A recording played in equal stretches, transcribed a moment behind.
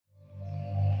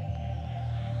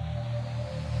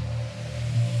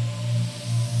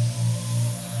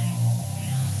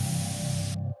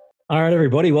All right,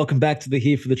 everybody, welcome back to the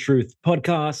Here for the Truth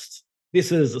podcast. This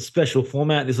is a special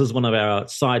format. This is one of our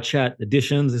side chat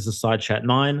editions. This is side chat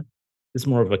 9. It's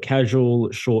more of a casual,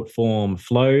 short form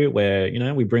flow where,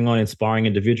 we bring on inspiring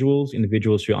individuals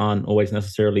who aren't always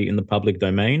necessarily in the public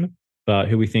domain, but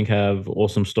who we think have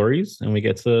awesome stories, and we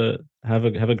get to have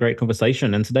a great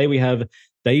conversation. And today we have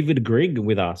David Grigg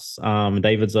with us.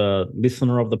 David's a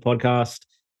listener of the podcast.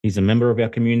 He's a member of our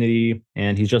community,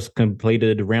 and he's just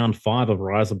completed round 5 of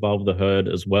Rise Above the Herd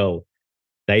as well.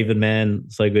 David, man,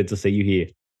 so good to see you here.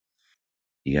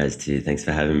 You guys too. Thanks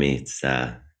for having me.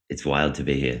 It's wild to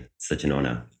be here. It's such an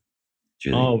honor.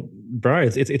 Truly. Oh, bro,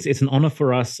 it's an honor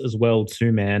for us as well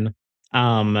too, man.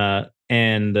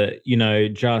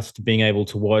 Just being able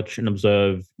to watch and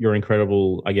observe your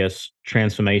incredible, I guess,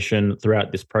 transformation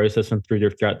throughout this process and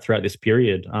throughout this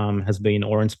period has been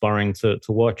awe-inspiring to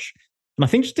watch. And I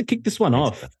think just to kick this one Thanks,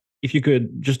 off, bro. if you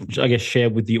could just, I guess, share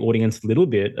with the audience a little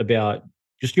bit about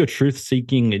just your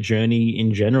truth-seeking journey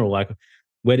in general. Like,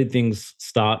 where did things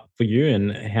start for you,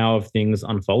 and how have things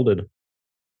unfolded?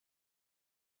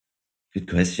 Good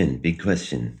question. Big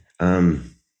question. I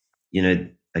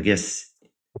guess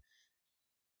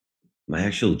my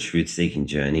actual truth-seeking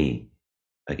journey,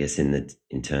 I guess in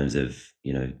terms of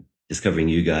discovering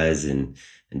you guys and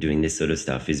doing this sort of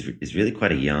stuff is really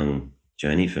quite a young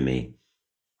journey for me.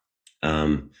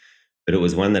 But it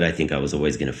was one that I think I was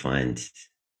always going to find.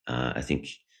 I think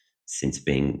since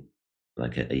being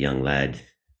like a young lad,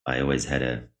 I always had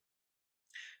a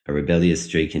rebellious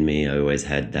streak in me. I always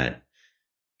had that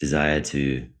desire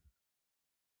to,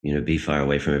 be far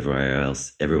away from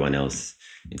everyone else,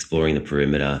 exploring the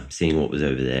perimeter, seeing what was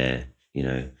over there.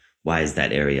 Why is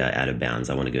that area out of bounds?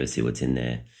 I want to go see what's in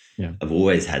there. Yeah. I've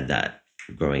always had that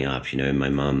growing up.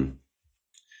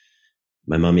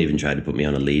 My mum even tried to put me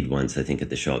on a lead once, I think, at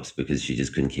the shops because she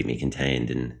just couldn't keep me contained.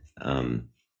 And,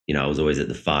 I was always at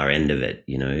the far end of it.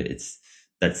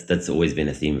 That's always been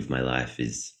a theme of my life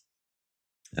is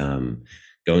going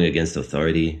against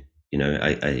authority.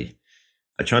 I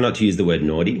try not to use the word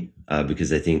naughty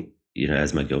because I think,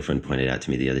 as my girlfriend pointed out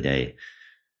to me the other day,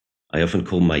 I often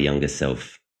call my younger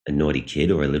self a naughty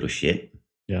kid or a little shit.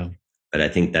 Yeah. But I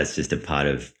think that's just a part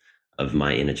of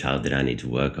my inner child that I need to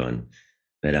work on.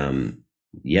 But I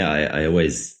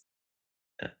always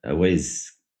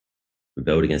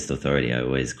rebelled against authority. I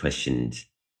always questioned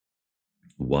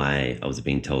why I was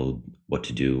being told what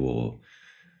to do or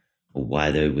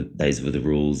why those were the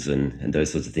rules and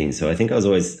those sorts of things. So I think I was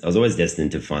always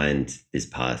destined to find this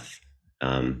path.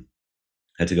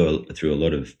 Had to go through a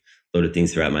lot of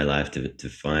things throughout my life to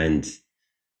find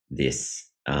this.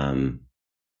 But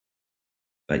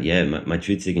yeah, my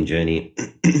truth-seeking journey,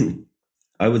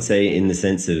 I would say, in the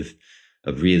sense of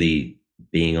really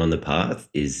being on the path,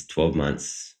 is 12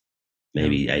 months,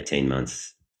 maybe 18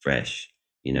 months fresh,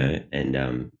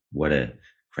 and what a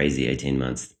crazy 18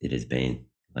 months it has been.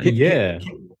 Like, Yeah.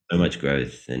 so much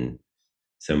growth and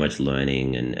so much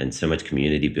learning and so much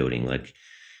community building. Like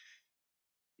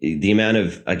the amount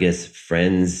of, I guess,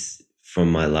 friends from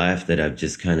my life that I've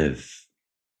just kind of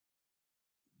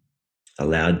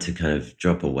allowed to kind of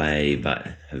drop away, but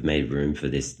have made room for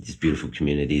this beautiful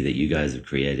community that you guys have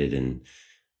created. And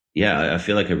yeah, I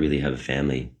feel like I really have a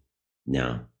family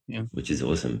now, which is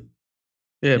awesome.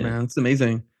 Yeah, man, it's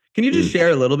amazing. Can you just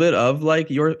share a little bit of like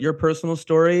your personal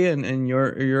story and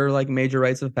your like major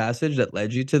rites of passage that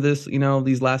led you to this,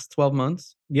 these last 12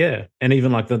 months? Yeah. And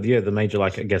even like the major,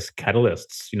 like, I guess,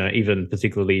 catalysts, even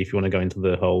particularly if you want to go into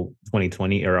the whole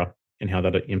 2020 era and how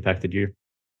that impacted you.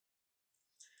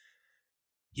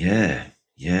 Yeah.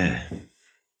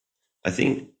 I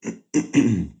think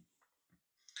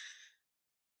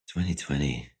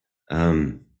 2020.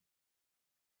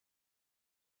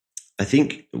 I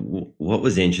think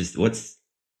what's interesting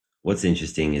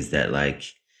is that, like,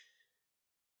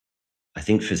 I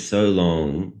think for so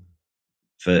long,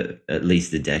 for at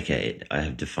least a decade, I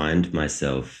have defined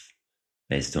myself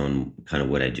based on kind of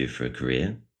what I do for a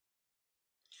career.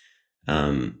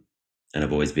 And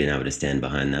I've always been able to stand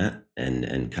behind that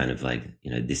and kind of like,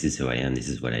 this is who I am, this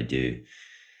is what I do.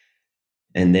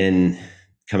 And then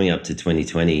coming up to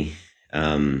 2020,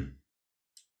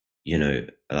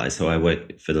 so I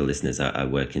work, for the listeners, I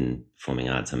work in performing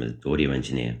arts. I'm an audio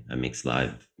engineer. I mix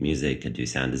live music, I do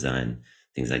sound design,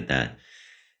 things like that.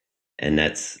 And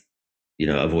that's,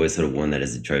 I've always sort of worn that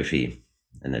as a trophy,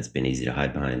 and that's been easy to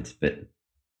hide behind. But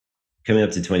coming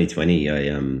up to 2020,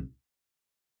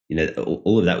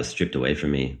 all of that was stripped away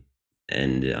from me.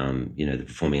 And, the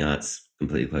performing arts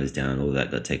completely closed down. All of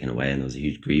that got taken away. And there was a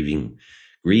huge grieving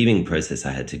process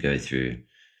I had to go through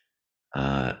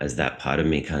as that part of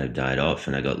me kind of died off.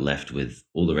 And I got left with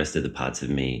all the rest of the parts of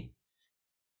me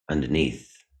underneath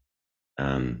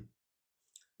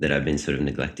that I've been sort of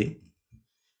neglecting.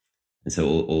 And so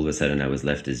all of a sudden I was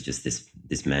left as just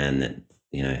this man that,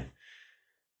 you know,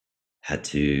 had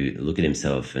to look at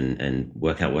himself and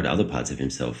work out what other parts of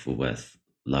himself were worth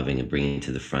loving and bringing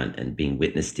to the front and being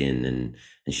witnessed in and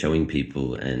showing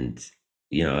people. And,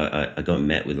 you know, I got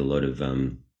met with a lot of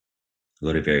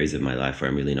areas of my life where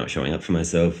I'm really not showing up for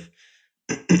myself,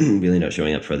 really not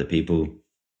showing up for other people,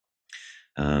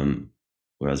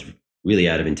 where I was really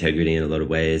out of integrity in a lot of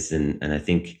ways. And I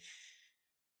think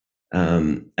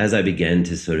as I began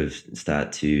to sort of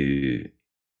start to,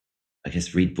 I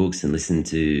guess, read books and listen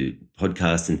to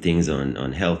podcasts and things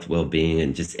on health, well-being,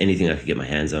 and just anything I could get my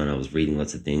hands on, I was reading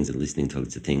lots of things and listening to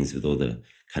lots of things with all the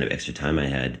kind of extra time I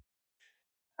had.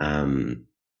 I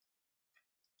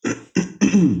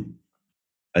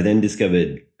then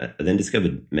discovered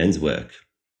men's work,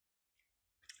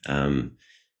 and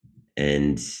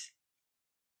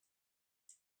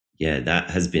yeah, that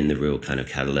has been the real kind of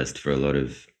catalyst for a lot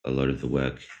of the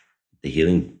work, the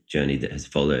healing journey that has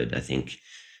followed, I think.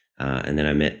 And then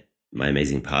I met my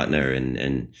amazing partner,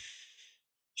 and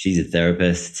she's a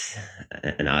therapist,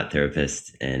 an art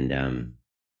therapist, and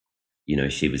you know,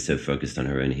 she was so focused on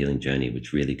her own healing journey,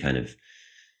 which really kind of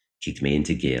kicked me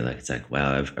into gear. Like, it's like,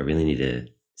 wow, I really need to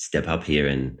step up here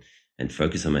and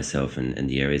focus on myself and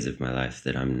the areas of my life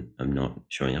that I'm not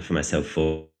showing up for myself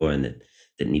for, and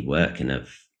that need work. And I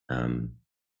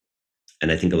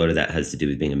think a lot of that has to do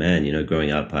with being a man. You know,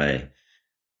 growing up, my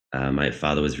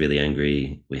father was really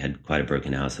angry. We had quite a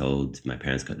broken household. My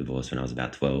parents got divorced when I was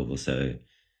about 12 or so.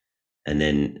 And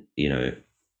then, you know,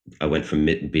 I went from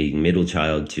being middle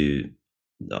child to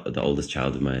the oldest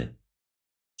child of my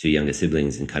two younger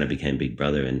siblings, and kind of became big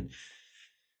brother, and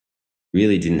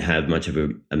really didn't have much of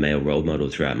a male role model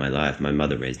throughout my life. My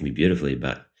mother raised me beautifully,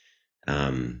 but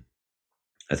I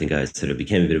think I sort of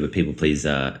became a bit of a people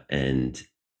pleaser, and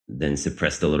then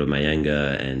suppressed a lot of my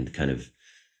anger, and kind of,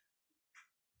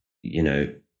 you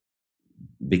know,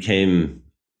 became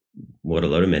what a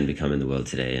lot of men become in the world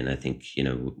today. And I think, you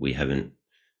know, we haven't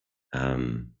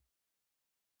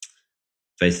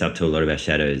faced up to a lot of our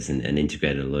shadows and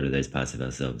integrated a lot of those parts of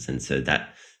ourselves. And so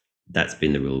that's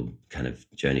been the real kind of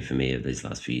journey for me of these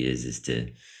last few years, is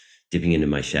to dipping into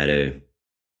my shadow,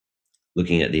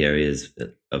 looking at the areas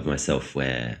of myself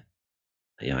where,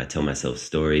 you know, I tell myself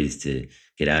stories to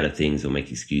get out of things or make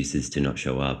excuses to not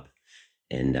show up,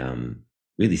 and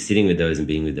really sitting with those and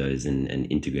being with those and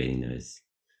integrating those.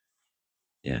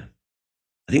 Yeah.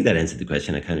 I think that answered the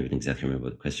question. I can't even exactly remember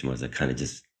what the question was. I kind of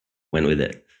just went with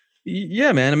it.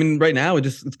 Yeah, man. I mean, right now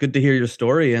it's good to hear your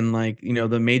story and, like, you know,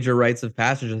 the major rites of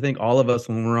passage. I think all of us,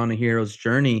 when we're on a hero's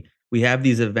journey, we have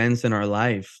these events in our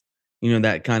life, you know,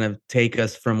 that kind of take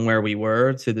us from where we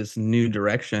were to this new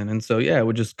direction. And so, yeah,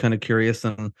 we're just kind of curious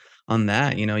on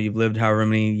that. You know, you've lived however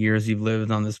many years you've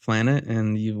lived on this planet,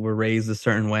 and you were raised a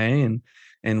certain way,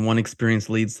 and one experience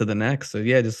leads to the next. So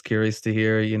yeah, just curious to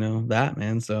hear, you know, that,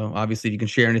 man. So obviously you can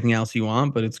share anything else you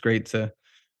want, but it's great to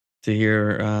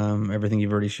hear everything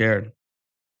you've already shared.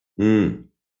 Mm,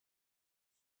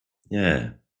 yeah.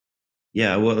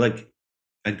 Yeah. Well, like,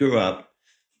 I grew up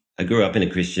in a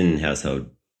Christian household,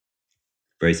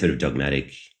 very sort of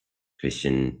dogmatic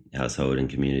Christian household and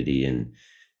community. And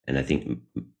I think,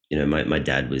 you know, my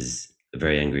dad was a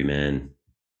very angry man,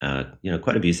 you know,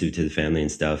 quite abusive to the family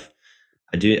and stuff.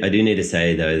 I do need to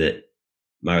say, though, that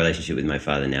my relationship with my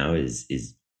father now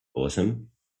is awesome.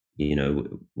 You know,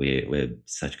 we're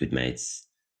such good mates.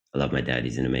 I love my dad.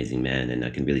 He's an amazing man, and I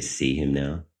can really see him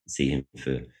now, see him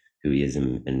for who he is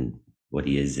and what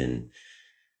he is, and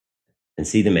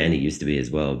see the man he used to be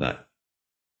as well. But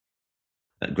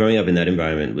growing up in that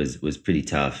environment was pretty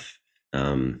tough.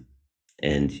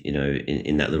 And, you know,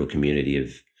 in that little community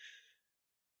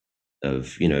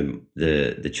of, you know,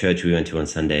 the church we went to on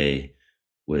Sunday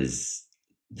was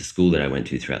the school that I went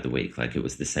to throughout the week. Like, it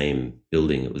was the same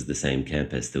building, it was the same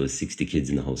campus. There was 60 kids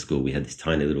in the whole school. We had this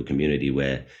tiny little community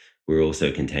where we were all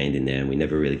so contained in there, and we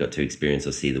never really got to experience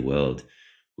or see the world.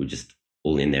 We were just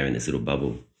all in there in this little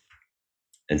bubble.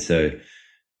 And so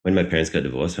when my parents got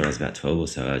divorced when I was about 12 or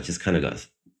so, I just kind of got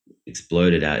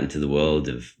exploded out into the world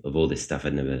of all this stuff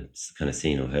I'd never kind of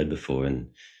seen or heard before. And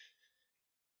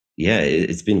yeah,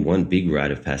 it's been one big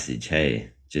rite of passage.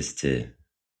 Hey, just to,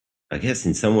 I guess,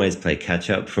 in some ways play catch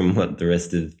up from what the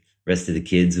rest of the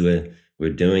kids were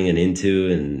doing and into.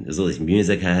 And there's all this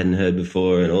music I hadn't heard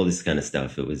before and all this kind of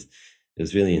stuff. It was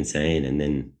really insane. And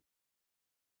then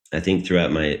I think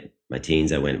throughout my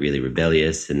teens, I went really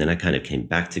rebellious, and then I kind of came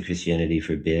back to Christianity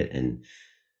for a bit, and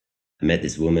I met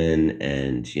this woman,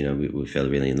 and, you know, we fell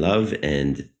really in love,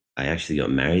 and I actually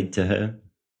got married to her.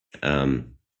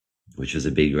 which was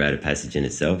a big rite of passage in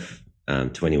itself.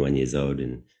 21 years old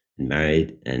and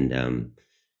married, and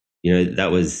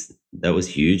that was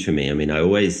huge for me. I mean, I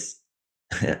always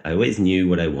I always knew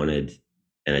what I wanted,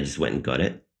 and I just went and got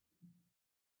it.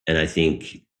 And I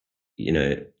think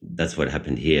that's what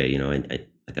happened here.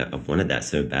 I wanted that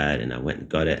so bad, and I went and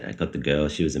got it. I got the girl;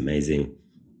 she was amazing,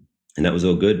 and that was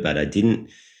all good. But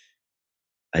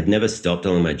I'd never stopped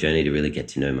along my journey to really get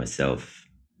to know myself,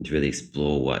 to really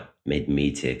explore what made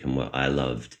me tick and what I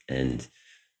loved. And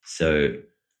so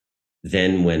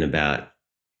then, when about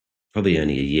probably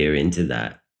only a year into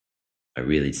that, I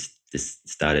really just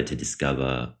started to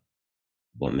discover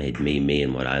what made me me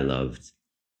and what I loved.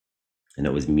 And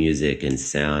it was music and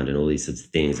sound and all these sorts of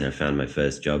things. And I found my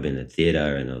first job in a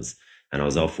theater, and I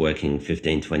was off working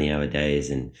 15, 20-hour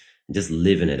days and just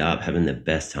living it up, having the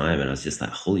best time. And I was just like,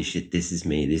 holy shit, this is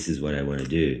me. This is what I want to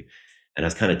do. And I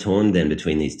was kind of torn then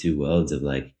between these two worlds of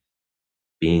like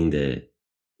being the,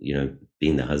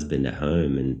 being the husband at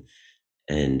home,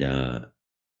 and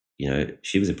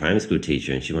she was a primary school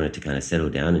teacher and she wanted to kind of settle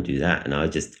down and do that. And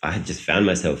I had just found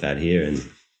myself out here. And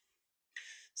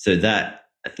so that,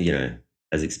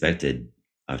 as expected,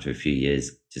 after a few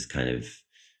years, just kind of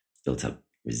built up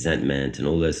resentment and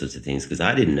all those sorts of things, because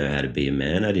I didn't know how to be a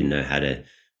man. I didn't know how to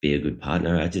be a good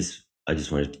partner. I just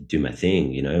wanted to do my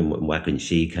thing, and why couldn't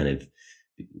she kind of,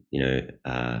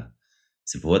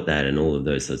 support that and all of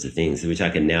those sorts of things, which I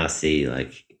can now see,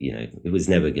 like, it was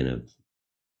never going to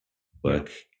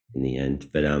work in the end.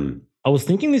 But I was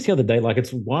thinking this the other day, like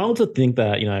it's wild to think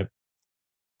that,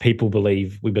 people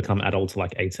believe we become adults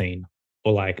like 18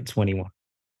 or like 21.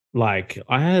 Like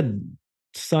I had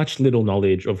such little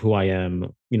knowledge of who I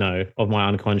am, of my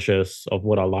unconscious, of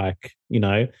what I like.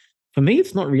 For me,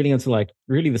 it's not really until like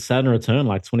really the Saturn return,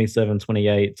 like 27,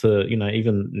 28 to,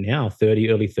 even now 30,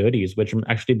 early 30s, which I'm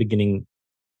actually beginning,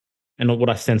 and what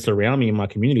I sense around me in my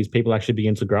communities, people actually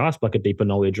begin to grasp like a deeper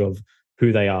knowledge of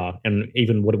who they are, and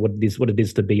even what it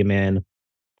is to be a man,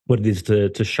 what it is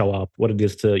to show up, what it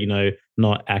is to,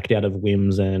 not act out of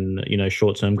whims and,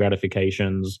 short-term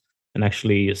gratifications, and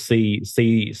actually see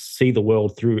the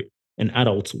world through an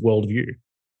adult's worldview.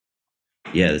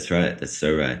 yeah, that's right. That's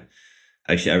so right.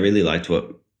 Actually, I really liked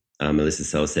what Melissa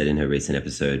Sell said in her recent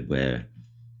episode, where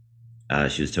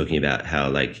she was talking about how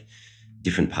like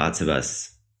different parts of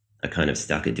us are kind of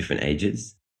stuck at different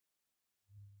ages.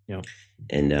 Yeah.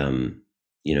 And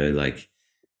like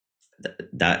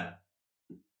that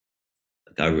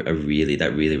that really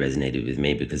resonated with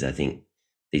me, because I think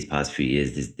these past few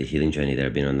years, the healing journey that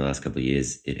I've been on the last couple of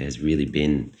years, it has really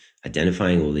been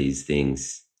identifying all these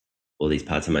things, all these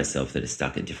parts of myself that are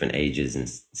stuck at different ages and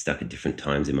stuck at different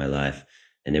times in my life,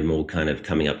 and they're all kind of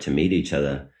coming up to meet each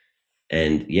other.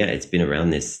 And yeah, it's been around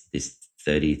this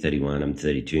 30, 31, I'm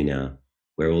 32 now,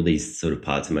 where all these sort of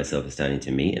parts of myself are starting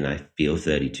to meet, and I feel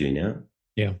 32 now.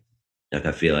 Yeah. Like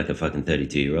I feel like a fucking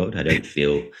 32-year-old.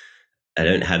 I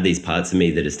don't have these parts of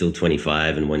me that are still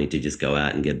 25 and wanting to just go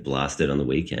out and get blasted on the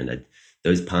weekend.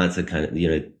 Those parts are kind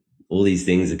of, all these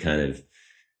things are kind of,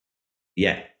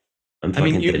 yeah, I'm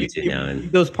fucking 32 now.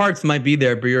 And those parts might be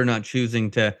there, but you're not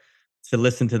choosing to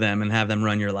listen to them and have them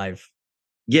run your life.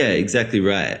 yeah, exactly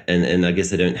right. And I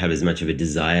guess I don't have as much of a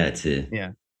desire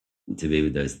to be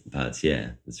with those parts.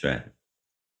 Yeah, that's right.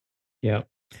 Yeah.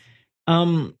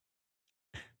 Um,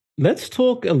 let's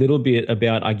talk a little bit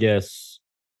about, I guess,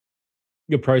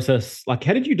 your process. Like,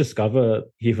 how did you discover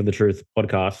Here for the Truth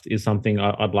podcast is something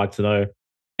I'd like to know.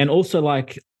 And also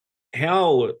like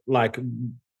how, like,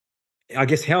 I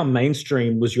guess how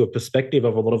mainstream was your perspective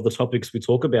of a lot of the topics we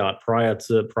talk about prior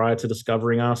to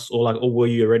discovering us, or were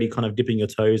you already kind of dipping your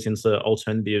toes into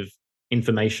alternative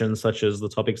information such as the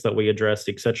topics that we addressed,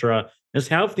 etc.? Just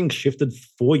how have things shifted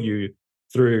for you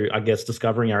through, I guess,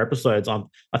 discovering our episodes? I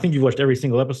think you've watched every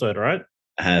single episode, right?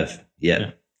 I have.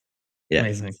 Yeah.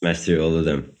 Amazing. Smashed through all of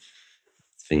them.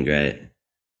 It's been great.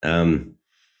 I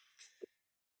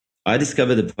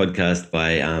discovered the podcast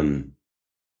by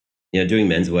doing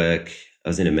men's work. I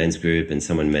was in a men's group, and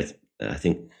someone met, I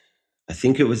think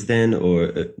it was then,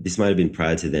 or this might have been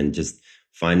prior to then, just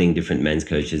finding different men's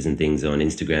coaches and things on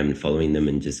Instagram and following them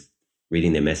and just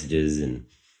reading their messages. And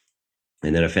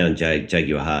then I found Jag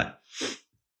Your Heart.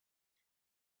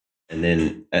 And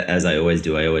then, as I always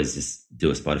do, I always just do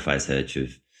a Spotify search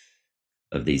of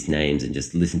these names and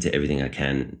just listen to everything I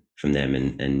can from them.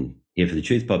 And Here for the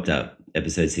Truth popped up,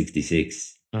 episode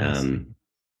 66.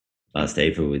 Last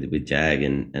April with Jag,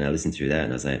 and I listened through that,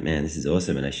 and I was like, man, this is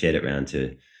awesome. And I shared it around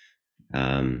to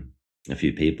a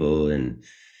few people, and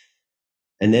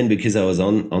then because I was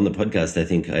on the podcast, I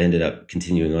think I ended up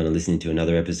continuing on and listening to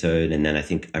another episode. And then I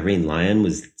think Irene Lyon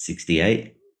was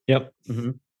 68. Yep. Mm-hmm.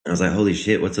 I was like, holy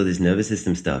shit, what's all this nervous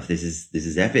system stuff? This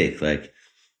is epic. Like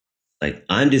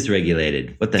I'm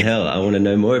dysregulated. What the hell? I want to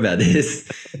know more about this.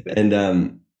 And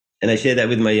I shared that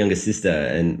with my younger sister,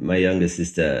 and my younger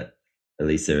sister,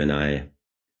 Elisa, and I,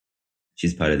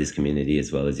 she's part of this community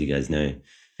as well, as you guys know.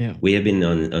 Yeah. We have been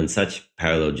on such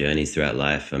parallel journeys throughout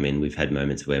life. I mean, we've had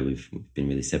moments where we've been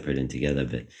really separate and together,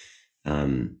 but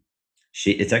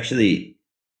it's actually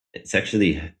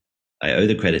I owe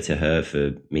the credit to her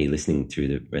for me listening through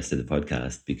the rest of the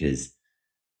podcast, because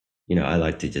I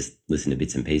like to just listen to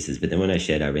bits and pieces. But then when I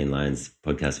shared Irene Lyons'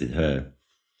 podcast with her,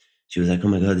 she was like, oh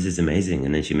my God, this is amazing.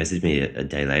 And then she messaged me a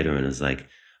day later and was like,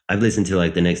 I've listened to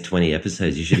like the next 20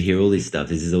 episodes. You should hear all this stuff.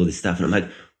 This is all this stuff. And I'm like,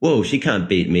 whoa, she can't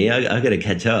beat me. I got to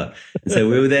catch up. And so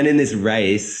we were then in this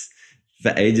race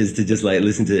for ages to just like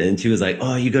listen to it. And she was like,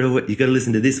 oh, you got to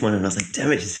listen to this one. And I was like,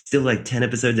 damn it, she's still like 10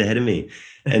 episodes ahead of me.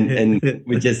 And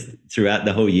we just, throughout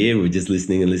the whole year, we were just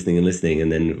listening and listening and listening.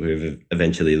 And then we've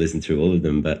eventually listened through all of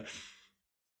them. But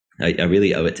I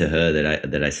really owe it to her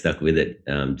that I stuck with it,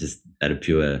 just out of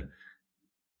pure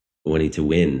wanting to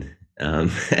win,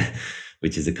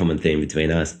 which is a common theme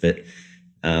between us. But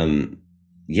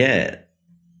yeah,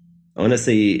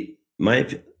 honestly, I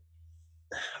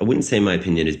wouldn't say my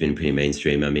opinion has been pretty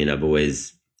mainstream. I mean, I've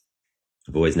always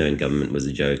known government was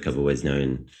a joke. I've always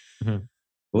known a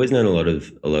lot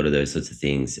of those sorts of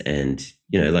things. And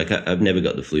like I've never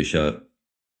got the flu shot,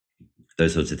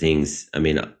 those sorts of things. I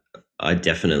mean, I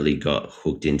definitely got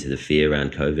hooked into the fear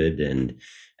around COVID,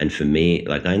 and for me,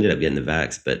 like I ended up getting the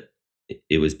vax, but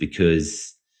it was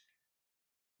because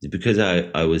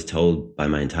I was told by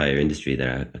my entire industry that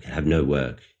I could have no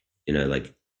work.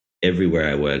 Like everywhere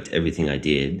I worked, everything I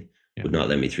did would not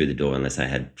let me through the door unless I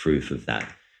had proof of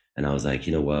that. And I was like,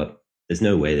 you know what? There's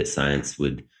no way that science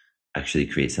would actually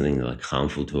create something like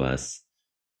harmful to us.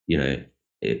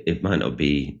 It might not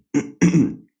be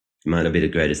it might not be the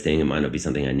greatest thing. It might not be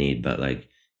something I need, but like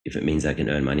if it means I can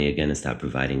earn money again and start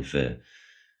providing for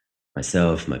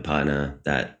myself, my partner,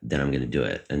 then I'm going to do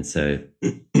it. And so,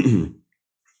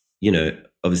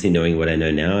 obviously knowing what I know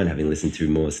now and having listened through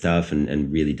more stuff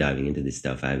and really diving into this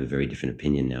stuff, I have a very different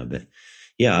opinion now. But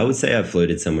yeah, I would say I've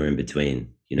floated somewhere in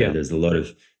between. There's a lot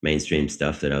of mainstream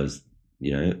stuff that I was,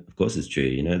 of course it's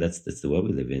true, that's the world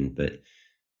we live in. But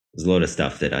there's a lot of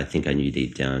stuff that I think I knew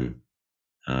deep down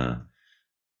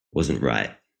wasn't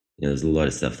right. There's a lot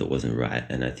of stuff that wasn't right.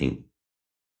 And I think,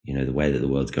 the way that the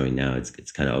world's going now,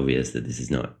 it's kind of obvious that this is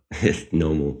not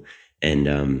normal.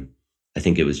 And I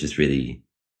think it was just really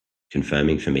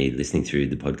confirming for me listening through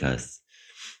the podcasts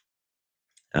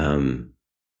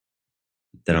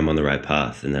that I'm on the right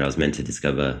path and that I was meant to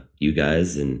discover you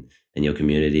guys and your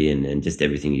community and just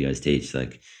everything you guys teach.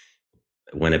 Like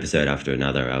one episode after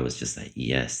another, I was just like,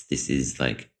 yes, this is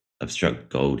like, I've struck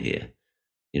gold here.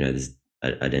 This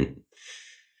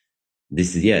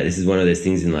is one of those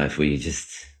things in life where you just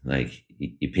like,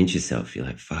 you pinch yourself. You're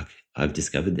like, fuck, I've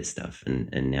discovered this stuff.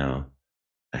 And now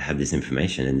I have this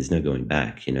information and there's no going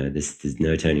back, there's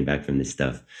no turning back from this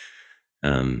stuff.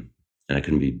 And I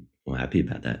couldn't be more happy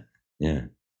about that. Yeah.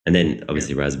 And then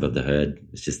obviously Rise Above the Herd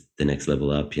was just the next level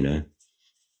up, Yeah.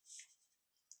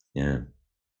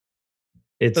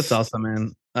 That's awesome,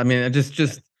 man. I mean, I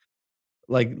just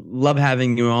like love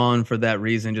having you on for that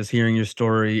reason, just hearing your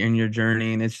story and your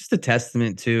journey. And it's just a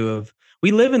testament of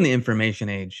we live in the information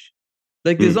age.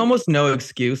 Like there's almost no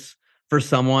excuse for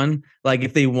someone, like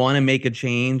if they want to make a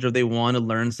change or they want to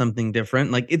learn something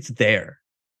different, like it's there.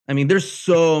 I mean, there's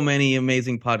so many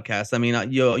amazing podcasts. I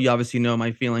mean, you obviously know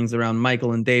my feelings around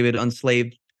Michael and David,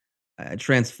 Unslaved,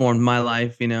 transformed my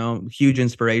life, huge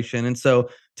inspiration. And so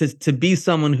to be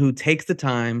someone who takes the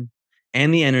time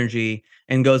and the energy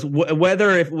and goes,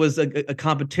 whether if it was a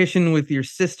competition with your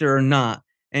sister or not,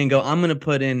 and go, I'm going to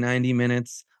put in 90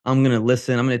 minutes. I'm going to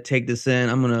listen. I'm going to take this in.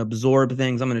 I'm going to absorb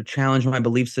things. I'm going to challenge my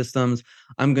belief systems.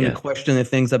 I'm going to question the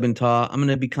things I've been taught. I'm going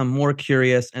to become more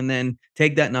curious and then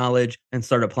take that knowledge and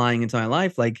start applying into my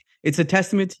life. Like it's a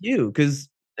testament to you because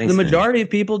the majority of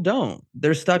people don't.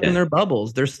 They're stuck in their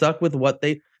bubbles. They're stuck with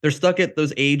they're stuck at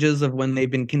those ages of when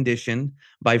they've been conditioned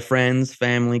by friends,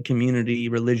 family, community,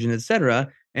 religion, etc.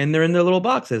 And they're in their little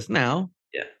boxes. Now,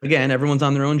 again, everyone's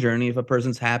on their own journey. If a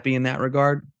person's happy in that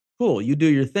regard, cool, you do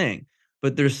your thing.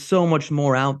 But there's so much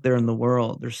more out there in the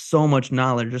world. There's so much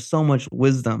knowledge. There's so much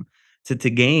wisdom to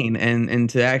gain and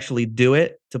to actually do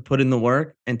it, to put in the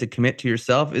work and to commit to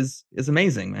yourself is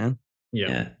amazing, man.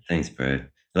 Yeah. Thanks, bro.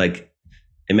 Like,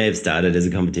 it may have started as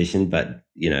a competition, but,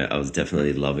 I was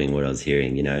definitely loving what I was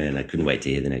hearing, and I couldn't wait to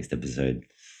hear the next episode.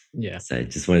 Yeah. So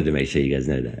just wanted to make sure you guys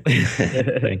know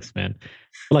that. Thanks, man.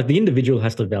 Like the individual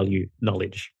has to value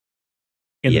knowledge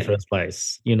in the first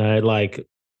place, like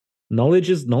Knowledge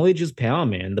is power,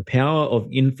 man. The power of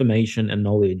information and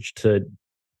knowledge to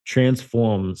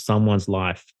transform someone's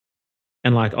life.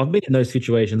 And like I've been in those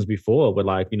situations before where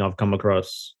like, I've come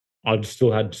across I've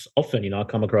still had often, I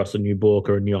come across a new book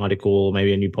or a new article, or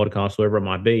maybe a new podcast, whatever it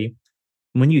might be.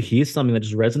 When you hear something that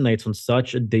just resonates on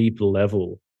such a deep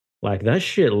level, like that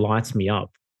shit lights me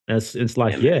up. And it's Yeah,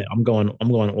 like, yeah, man. I'm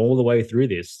going all the way through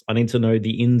this. I need to know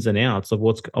the ins and outs of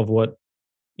what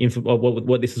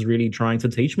this is really trying to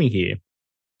teach me here.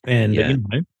 And Yeah,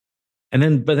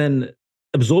 but then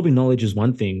absorbing knowledge is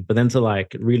one thing, but then to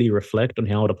like really reflect on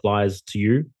how it applies to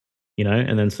you,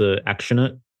 and then to action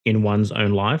it in one's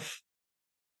own life.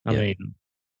 I yeah, mean,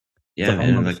 it's a yeah, whole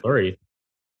man. nother Like, story.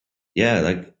 yeah,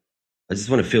 like I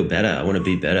just want to feel better. I want to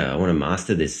be better. I want to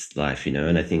master this life,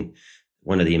 And I think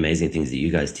one of the amazing things that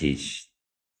you guys teach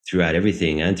throughout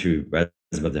everything and through Rise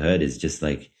Above the Herd is just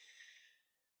like,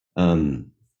 um,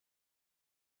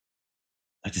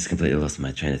 I just completely lost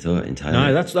my train of thought No,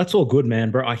 entirely. that's all good,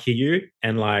 man, bro. I hear you,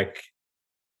 and like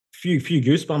few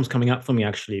goosebumps coming up for me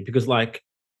actually, because like,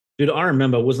 dude, I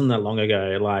remember it wasn't that long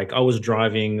ago. Like I was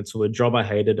driving to a job I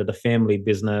hated at a family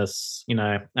business,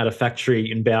 at a factory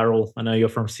in Bowral. I know you're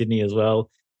from Sydney as well.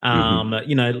 Hmm.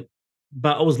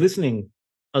 But I was listening.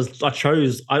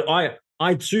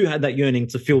 I too had that yearning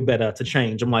to feel better, to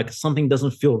change. I'm like, something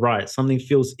doesn't feel right. Something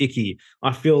feels icky.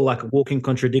 I feel like a walking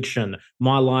contradiction.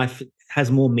 My life has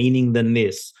more meaning than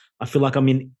this. I feel like I'm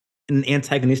in an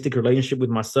antagonistic relationship with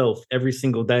myself every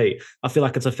single day. I feel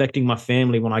like it's affecting my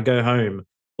family when I go home.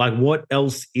 Like, what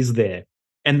else is there?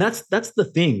 And that's the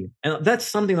thing. And that's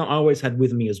something that I always had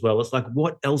with me as well. It's like,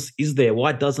 what else is there?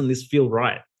 Why doesn't this feel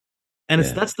right? And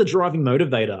Yeah, that's the driving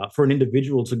motivator for an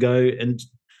individual to go and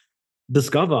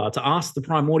discover, to ask the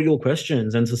primordial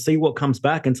questions and to see what comes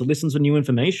back and to listen to new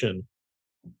information.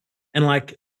 And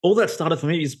like all that started for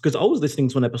me is because I was listening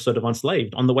to an episode of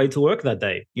Unslaved on the way to work that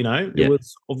day. It yeah,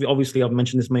 was obviously, I've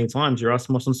mentioned this many times, your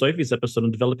Asmos and Sophie's episode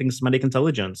on developing somatic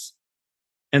intelligence.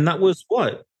 And that was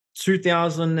what,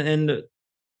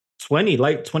 2020,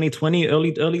 late 2020,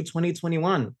 early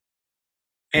 2021.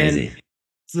 And crazy.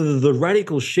 the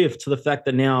radical shift to the fact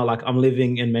that now, like, I'm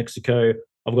living in Mexico,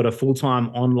 I've got a full time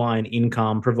online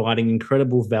income, providing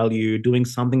incredible value, doing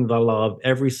something that I love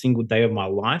every single day of my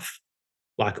life.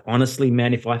 Like, honestly,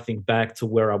 man, if I think back to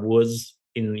where I was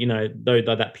in,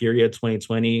 that period,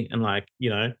 2020, and like,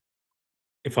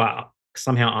 if I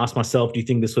somehow ask myself, do you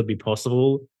think this would be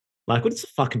possible? Like, what is a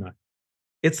fuck no?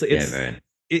 It's Yeah, it's bro.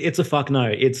 it's a fuck no.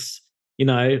 You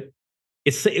know,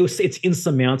 it's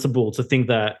insurmountable to think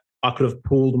that I could have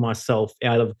pulled myself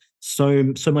out of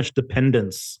so much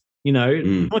dependence,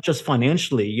 Mm, not just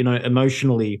financially,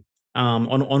 emotionally,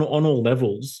 on all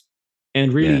levels.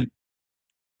 And yeah, really,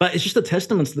 but it's just a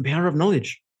testament to the power of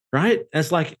knowledge, right? And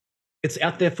it's like it's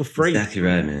out there for free. exactly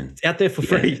right, man. It's out there for Yeah,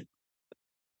 free.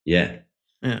 yeah,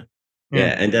 Yeah. Yeah.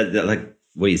 yeah. And that like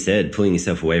what you said, pulling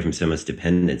yourself away from so much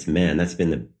dependence, man, that's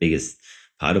been the biggest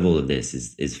part of all of this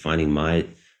is finding my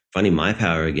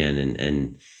power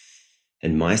again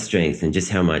and my strength and just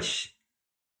how much,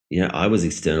 I was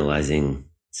externalizing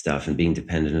stuff and being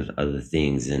dependent on other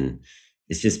things. And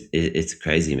it's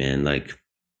crazy, man. Like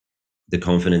the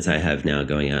confidence I have now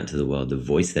going out into the world, the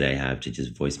voice that I have to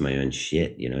just voice my own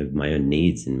shit, my own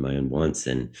needs and my own wants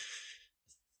and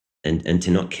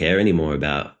to not care anymore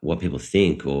about what people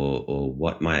think or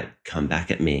what might come back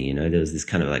at me. There was this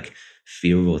kind of like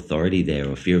fear of authority there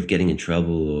or fear of getting in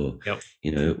trouble or, Yep.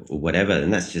 or whatever.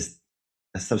 And that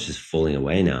stuff's just falling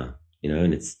away now,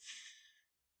 and it's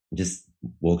just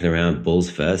walking around balls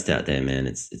first out there, man.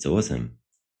 It's awesome.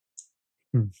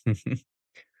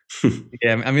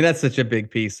 Yeah, I mean, that's such a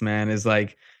big piece, man, is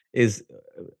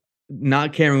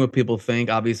not caring what people think.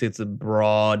 Obviously, it's a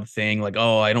broad thing, like,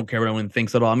 "Oh, I don't care what anyone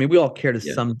thinks at all." I mean, we all care to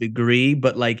Yeah. some degree,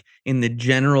 but, like, in the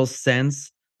general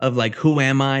sense of, like, "Who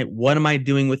am I? What am I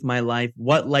doing with my life?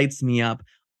 What lights me up?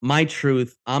 My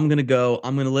truth. I'm gonna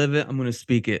live it, I'm gonna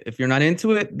speak it. If you're not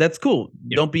into it, that's cool.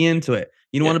 Yep. Don't be into it.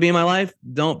 You don't Yeah. wanna be in my life?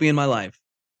 Don't be in my life."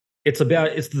 It's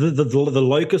the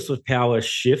locus of power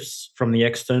shifts from the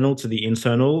external to the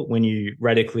internal when you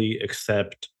radically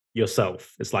accept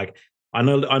yourself. It's like I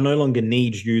no longer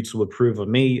need you to approve of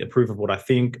me, approve of what I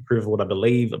think, approve of what I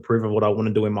believe, approve of what I want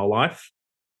to do in my life.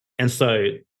 And so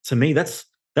to me, that's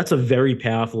a very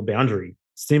powerful boundary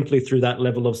simply through that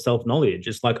level of self-knowledge.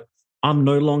 It's like I'm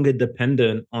no longer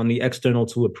dependent on the external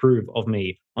to approve of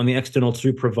me, on the external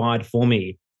to provide for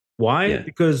me. Why? Yeah.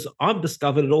 Because I've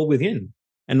discovered it all within.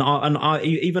 Even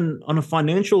on a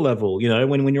financial level,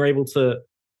 when you're able to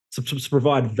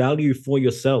provide value for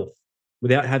yourself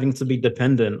without having to be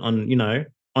dependent on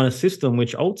a system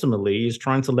which ultimately is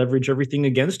trying to leverage everything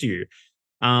against you.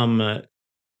 Um,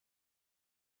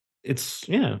 it's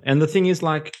yeah, and the thing is,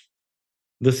 like,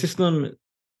 the system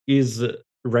is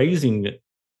raising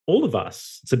all of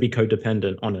us to be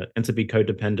codependent on it and to be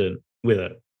codependent with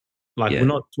it. Like, Yeah.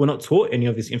 we're not taught any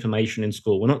of this information in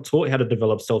school. We're not taught how to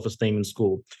develop self-esteem in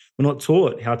school. We're not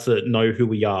taught how to know who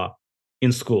we are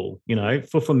in school. You know,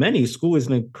 for many, school is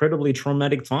an incredibly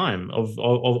traumatic time of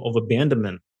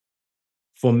abandonment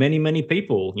for many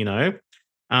people. You know,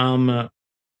 and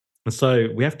so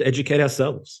we have to educate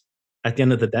ourselves. At the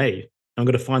end of the day, I'm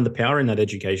going to find the power in that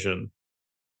education.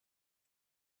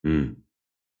 Mm.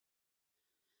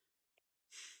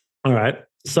 All right.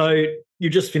 So you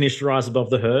just finished Rise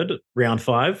Above the Herd, round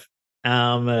five.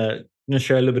 I'm going to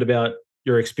share a little bit about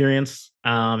your experience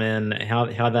and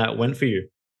how that went for you. It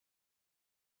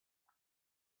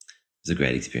was a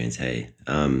great experience. Hey,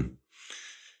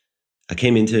 I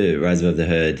came into Rise Above the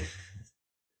Herd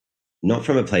not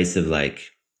from a place of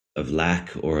of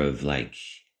lack or of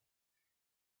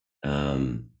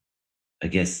um, I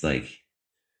guess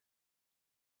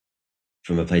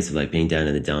from a place of being down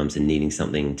in the dumps and needing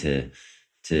something to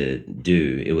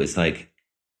do. It was like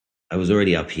I was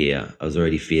already up here. I was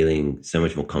already feeling so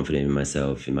much more confident in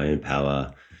myself, in my own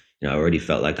power. You know, I already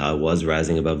felt like I was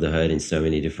rising above the herd in so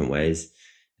many different ways.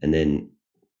 And then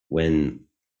when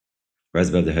Rise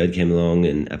Above the Herd came along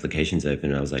and applications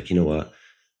opened, I was like, you know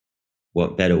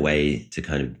what better way to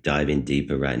kind of dive in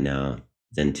deeper right now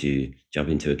than to jump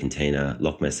into a container,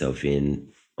 lock myself in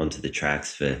onto the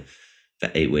tracks for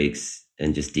 8 weeks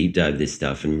and just deep dive this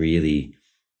stuff and really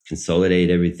consolidate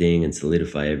everything and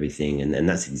solidify everything. And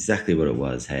that's exactly what it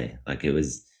was. Hey, like it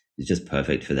was just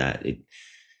perfect for that. It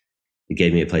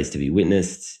gave me a place to be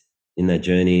witnessed in that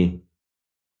journey.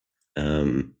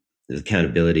 There's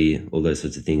accountability, all those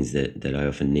sorts of things that I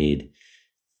often need.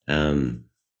 And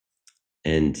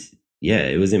yeah,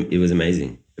 it was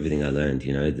amazing. Everything I learned,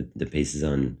 you know, the pieces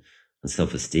on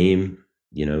self-esteem,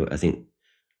 you know, I think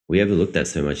we overlook that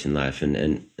so much in life,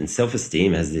 and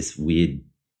self-esteem has this weird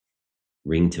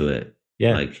ring to it.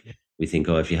 Yeah. Like we think,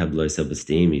 oh, if you have low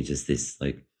self-esteem, you're just this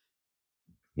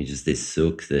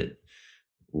sook that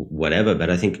whatever. But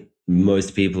I think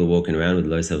most people are walking around with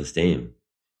low self-esteem.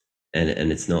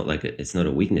 And it's not it's not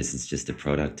a weakness. It's just a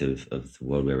product of the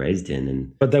world we're raised in.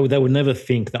 And But they would never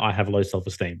think that I have low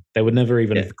self-esteem. They would never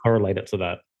even yeah, correlate it to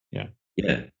that. Yeah.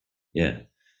 yeah, yeah.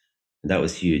 That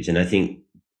was huge. And I think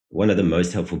one of the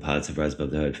most helpful parts of Rise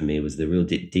Above the Herd for me was the real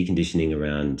deconditioning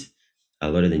around a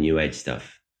lot of the new age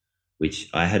stuff, which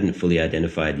I hadn't fully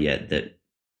identified yet, that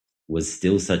was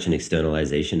still such an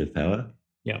externalization of power.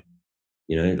 Yeah.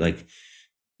 You know, like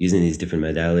using these different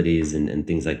modalities and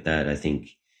things like that. I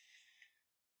think,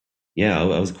 yeah,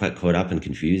 I was quite caught up and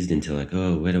confused into like,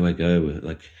 oh, where do I go?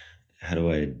 Like, how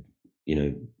do I, you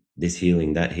know, this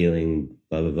healing, that healing,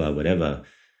 blah, blah, blah, whatever.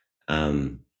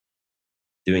 Um,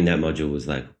 Doing that module was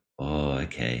like, oh,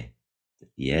 okay.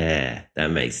 Yeah,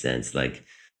 that makes sense. Like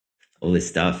all this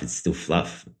stuff, it's still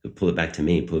fluff. Pull it back to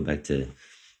me, pull it back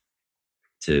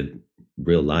to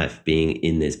real life, being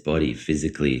in this body,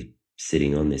 physically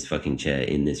sitting on this fucking chair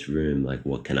in this room. Like,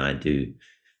 what can I do?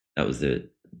 That was the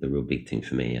real big thing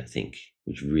for me, I think,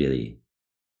 which really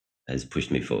has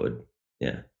pushed me forward.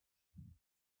 Yeah.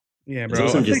 Yeah, It's bro. I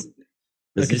awesome think it's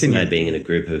just continue. mad being in a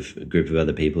group of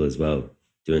other people as well,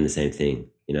 doing the same thing.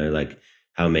 You know, like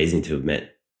how amazing to have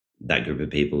met that group of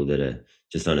people that are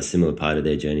just on a similar part of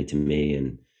their journey to me.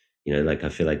 And, you know, like I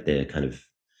feel like they're kind of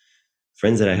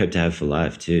friends that I hope to have for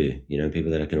life too, you know,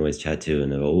 people that I can always chat to,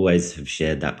 and I always have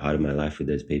shared that part of my life with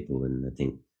those people. And I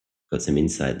think got some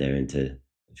insight there into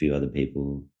a few other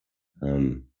people. I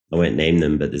won't name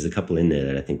them, but there's a couple in there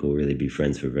that I think will really be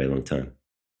friends for a very long time.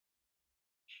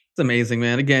 It's amazing,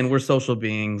 man. Again, we're social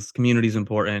beings. Community is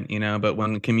important, you know, but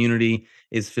when the community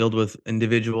is filled with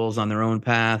individuals on their own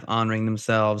path, honoring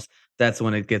themselves, that's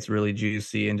when it gets really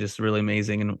juicy and just really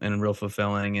amazing and real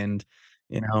fulfilling. And,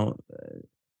 you know,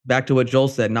 back to what Joel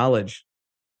said, knowledge,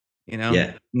 you know,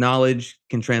 Yeah. knowledge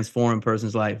can transform a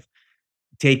person's life.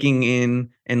 Taking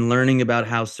in and learning about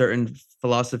how certain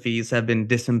philosophies have been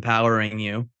disempowering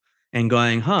you and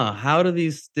going, huh, how do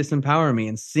these disempower me?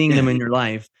 And seeing them Yeah. in your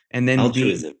life and then being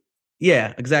Altruism.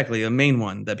 yeah, exactly. A main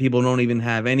one that people don't even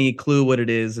have any clue what it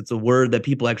is. It's a word that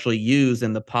people actually use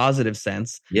in the positive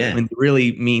sense Yeah. when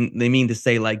they mean to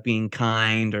say like being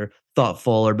kind or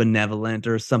thoughtful or benevolent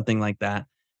or something like that.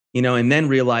 You know, and then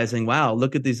realizing, wow,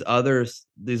 look at these others,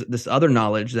 this other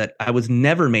knowledge that I was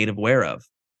never made aware of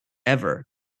ever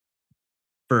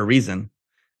for a reason.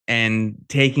 And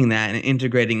taking that and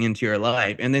integrating into your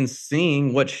life and then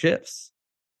seeing what shifts.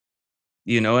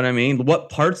 You know what I mean? What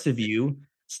parts of you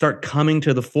start coming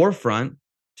to the forefront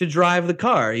to drive the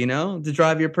car, you know, to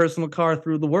drive your personal car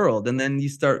through the world. And then you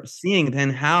start seeing then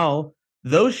how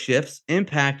those shifts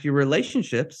impact your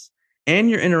relationships and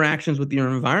your interactions with your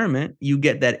environment. You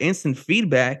get that instant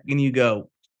feedback and you go,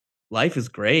 life is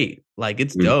great. Like,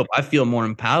 it's Mm. dope. I feel more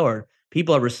empowered.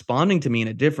 People are responding to me in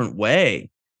a different way.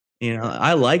 You know,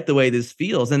 I like the way this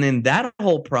feels. And then that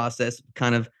whole process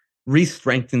kind of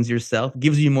re-strengthens yourself,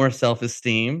 gives you more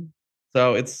self-esteem.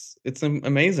 So it's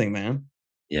amazing, man.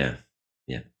 Yeah.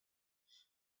 Yeah.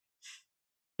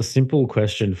 A simple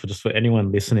question for just for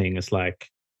anyone listening is like,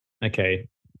 okay,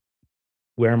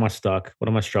 where am I stuck? What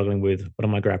am I struggling with? What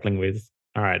am I grappling with?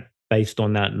 All right, based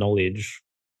on that knowledge,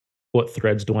 what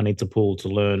threads do I need to pull to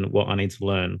learn what I need to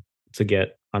learn to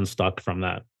get unstuck from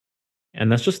that?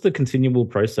 And that's just the continual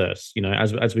process, you know,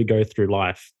 as we go through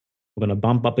life, we're going to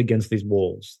bump up against these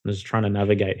walls, and just trying to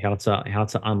navigate how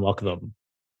to unlock them.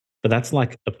 But that's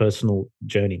like a personal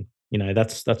journey, you know.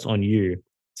 That's on you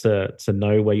to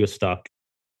know where you're stuck,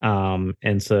 and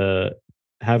to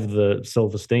have the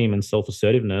self esteem and self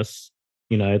assertiveness,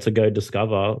 you know, to go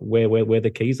discover where the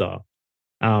keys are.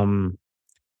 Um,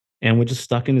 and we're just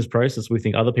stuck in this process. We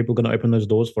think other people are going to open those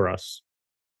doors for us.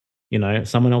 You know,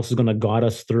 someone else is going to guide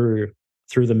us through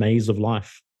the maze of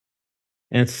life.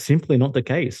 And it's simply not the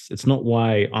case. It's not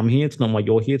why I'm here. It's not why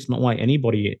you're here. It's not why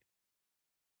anybody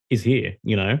is here.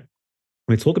 You know, when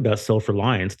we talk about self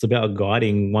reliance, it's about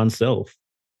guiding oneself.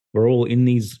 We're all in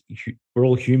we're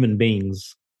all human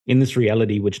beings in this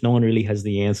reality, which no one really has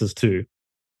the answers to,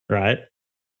 right?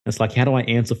 It's like, how do I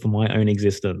answer for my own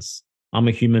existence? I'm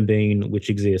a human being which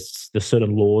exists. There's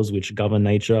certain laws which govern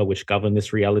nature, which govern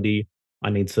this reality. I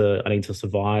need to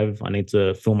survive. I need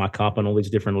to fill my cup on all these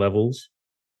different levels.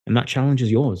 And that challenge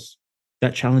is yours.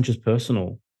 That challenge is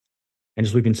personal. And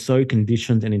just we've been so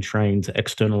conditioned and entrained to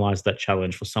externalize that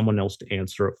challenge for someone else to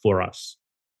answer it for us.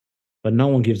 But no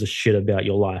one gives a shit about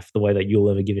your life the way that you'll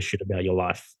ever give a shit about your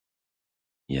life.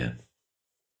 Yeah.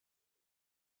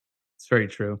 It's very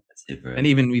true. That's it, And bro.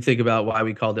 even we think about why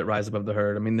we called it rise above the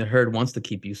herd. I mean, the herd wants to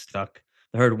keep you stuck.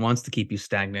 The herd wants to keep you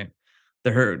stagnant.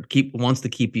 The herd wants to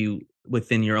keep you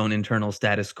within your own internal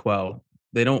status quo.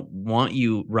 They don't want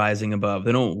you rising above.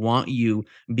 They don't want you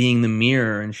being the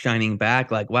mirror and shining back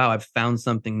like, wow, I've found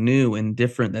something new and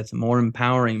different that's more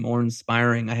empowering, more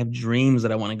inspiring. I have dreams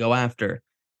that I want to go after.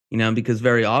 You know, because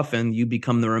very often you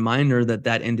become the reminder that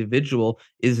that individual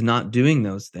is not doing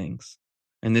those things.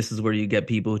 And this is where you get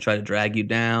people who try to drag you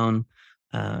down,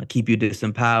 keep you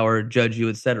disempowered, judge you,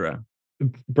 etc.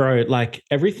 Bro, like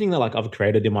everything that like I've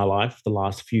created in my life the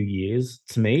last few years,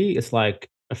 to me, it's like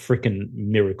a freaking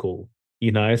miracle.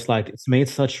 You know, it's like to me,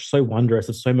 it's such so wondrous,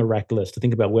 it's so miraculous to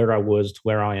think about where I was to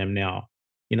where I am now.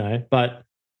 You know, but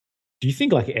do you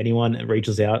think like anyone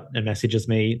reaches out and messages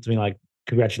me to be like,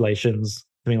 congratulations?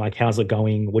 I mean, like, how's it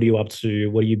going? What are you up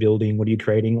to? What are you building? What are you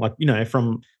creating? Like, you know,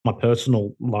 from my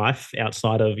personal life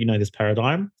outside of, you know, this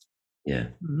paradigm, Yeah.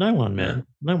 no one, No. man.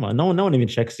 No one. No one even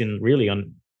checks in really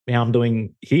on how I'm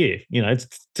doing here. You know,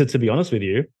 it's to be honest with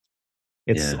you.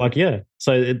 It's Yeah. like, yeah.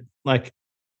 So it like,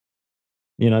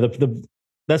 you know, the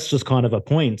that's just kind of a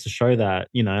point to show that,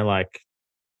 you know, like,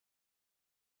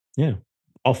 yeah.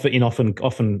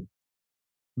 Often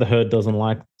the herd doesn't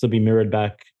like to be mirrored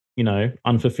back, you know,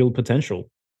 unfulfilled potential,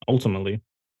 ultimately.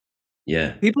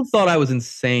 Yeah. People thought I was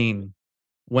insane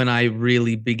when I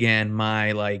really began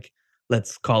my, like,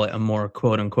 let's call it a more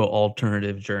quote unquote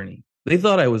alternative journey. They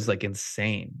thought I was like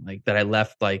insane, like that I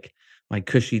left like my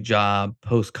cushy job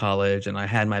post college and I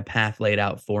had my path laid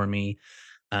out for me.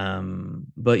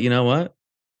 But you know what?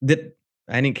 That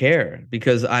I didn't care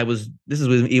because this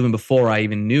was even before I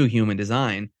even knew human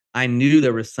design. I knew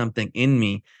there was something in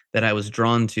me that I was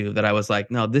drawn to that I was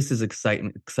like, no, this is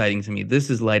exciting to me. This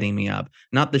is lighting me up.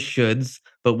 Not the shoulds,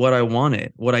 but what I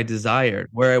wanted, what I desired,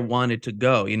 where I wanted to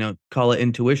go, you know, call it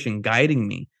intuition guiding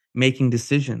me, making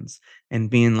decisions and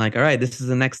being like, all right, this is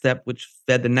the next step, which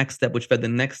fed the next step, which fed the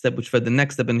next step, which fed the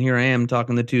next step. And here I am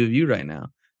talking to the two of you right now.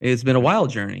 It's been a wild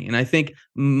journey. And I think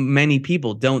many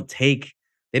people they don't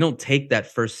take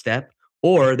that first step,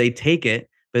 or they take it,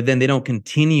 but then they don't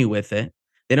continue with it.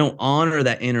 They don't honor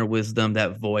that inner wisdom,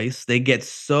 that voice. They get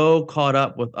so caught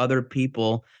up with other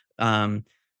people um,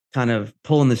 kind of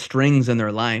pulling the strings in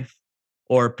their life,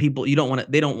 or people they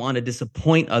don't want to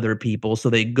disappoint other people. So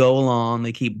they go along,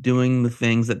 they keep doing the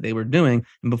things that they were doing.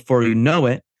 And before you know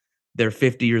it, they're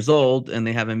 50 years old and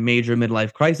they have a major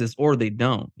midlife crisis, or they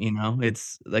don't, you know.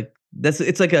 It's like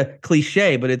it's like a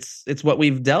cliche, but it's what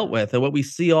we've dealt with and what we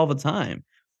see all the time.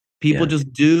 People Yeah.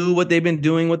 just do what they've been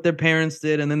doing, what their parents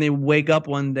did, and then they wake up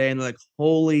one day and they're like,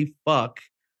 holy fuck,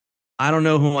 I don't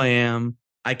know who I am.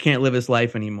 I can't live this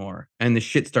life anymore. And the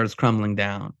shit starts crumbling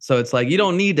down. So it's like, you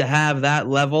don't need to have that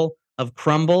level of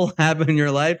crumble happen in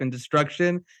your life and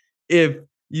destruction if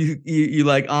you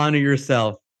like honor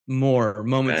yourself more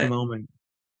moment to Right. moment.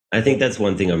 I think that's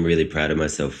one thing I'm really proud of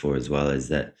myself for as well, is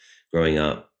that growing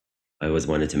up, I always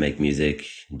wanted to make music,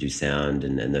 do sound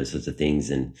and those sorts of things.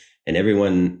 And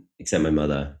everyone except my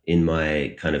mother in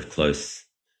my kind of close,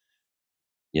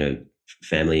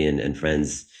 family and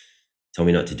friends told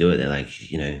me not to do it. They're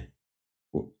like, you're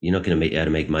not going to be able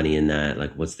to make money in that.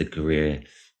 Like, what's the career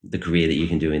that you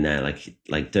can do in that?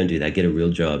 Like, don't do that. Get a real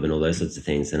job and all those sorts of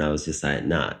things. And I was just like,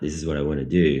 nah, this is what I want to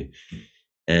do.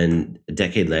 And a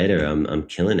decade later, I'm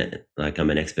killing it. Like, I'm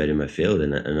an expert in my field,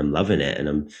 and I'm loving it. And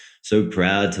I'm so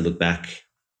proud to look back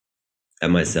at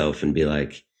myself and be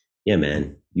like, yeah,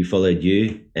 man, you followed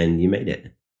you and you made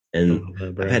it. And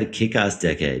I've had a kick-ass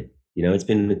decade. It's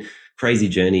been a crazy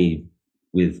journey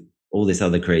with all this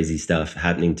other crazy stuff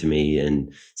happening to me,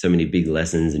 and so many big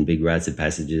lessons and big rites of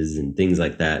passages and things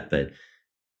like that. But at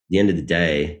the end of the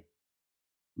day,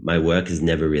 my work has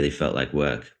never really felt like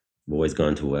work. I've always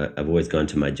gone to work. I've always gone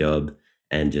to my job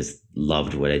and just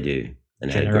loved what I do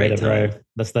and had a great time. Bro.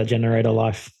 That's that generator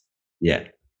life. Yeah.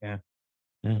 Yeah.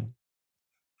 Yeah.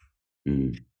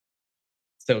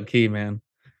 So key, man.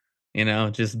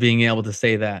 Just being able to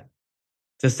say that.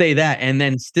 And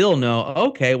then still know,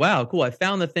 okay, wow, cool. I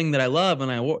found the thing that I love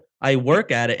and I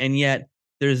work at it, and yet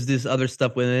there's this other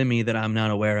stuff within me that I'm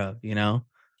not aware of, Yeah.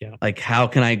 Like, how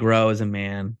can I grow as a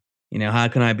man? How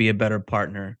can I be a better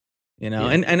partner? Yeah.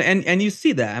 And you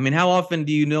see that. I mean, how often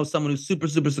do you know someone who's super,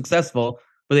 super successful,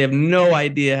 but they have no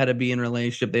idea how to be in a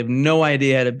relationship? They have no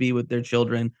idea how to be with their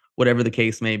children, whatever the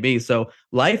case may be. So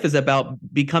life is about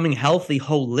becoming healthy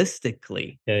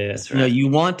holistically. Yeah. That's right. You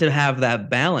want to have that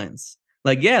balance.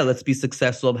 Like, yeah, let's be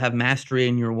successful, have mastery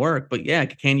in your work. But yeah,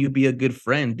 can you be a good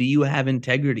friend? Do you have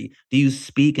integrity? Do you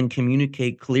speak and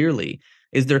communicate clearly?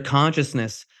 Is there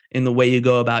consciousness in the way you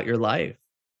go about your life?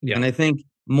 Yeah. And I think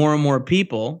more and more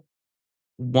people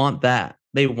want that.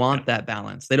 They want that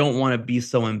balance. They don't want to be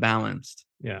so imbalanced.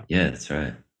 Yeah. Yeah, that's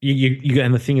right. You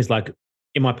and the thing is, like,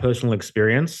 in my personal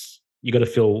experience, you got to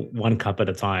fill one cup at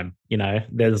a time.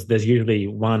 There's usually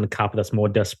one cup that's more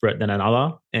desperate than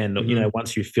another, and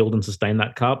once you filled and sustain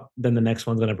that cup, then the next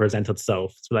one's going to present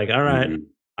itself. It's like, all right,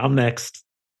 I'm next.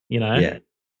 Yeah,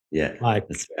 like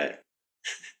that's right.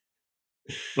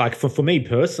 Like for me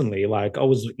personally, like, I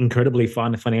was incredibly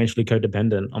financially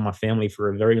codependent on my family for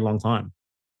a very long time,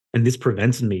 and this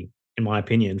prevented me, in my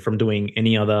opinion, from doing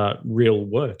any other real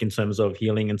work in terms of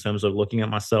healing, in terms of looking at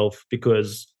myself,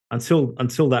 because until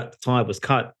that tie was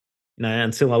cut,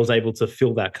 until I was able to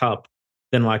fill that cup,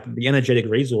 then, like, the energetic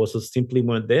resources simply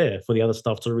weren't there for the other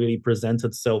stuff to really present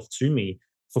itself to me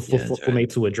for me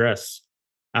to address.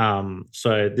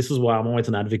 So this is why I'm always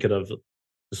an advocate of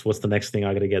just what's the next thing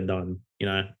I got to get done,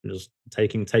 just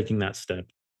taking that step,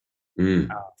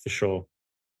 for sure.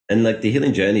 And like, the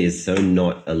healing journey is so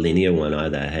not a linear one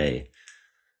either. Hey,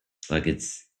 like,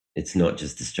 it's not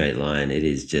just a straight line. It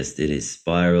is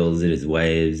spirals, it is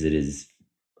waves, it is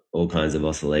all kinds of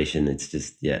oscillation. It's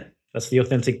just, that's the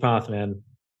authentic path, man.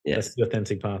 Yeah. That's the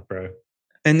authentic path, bro.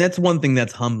 And that's one thing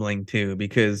that's humbling too,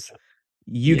 because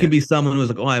you could be someone who's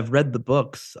like, oh, I've read the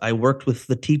books, I worked with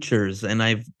the teachers, and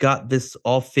I've got this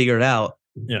all figured out.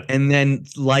 Yeah. And then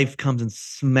life comes and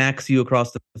smacks you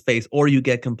across the face, or you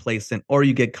get complacent, or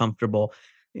you get comfortable.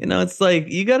 It's like,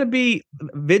 you got to be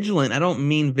vigilant. I don't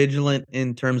mean vigilant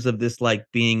in terms of this, like,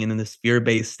 being in this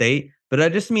fear-based state, but I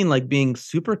just mean like being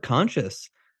super conscious.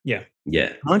 Yeah.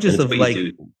 Conscious of like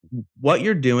what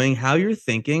you're doing, how you're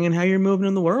thinking, and how you're moving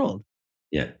in the world.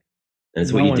 Yeah. And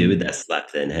it's what you do with that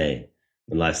slap then. Hey,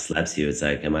 when life slaps you, it's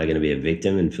like, am I going to be a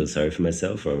victim and feel sorry for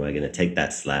myself, or am I going to take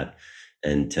that slap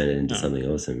and turn it into something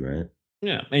awesome, right?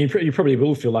 Yeah. And you probably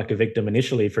will feel like a victim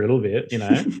initially for a little bit,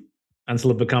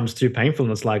 until it becomes too painful.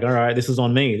 And it's like, all right, this is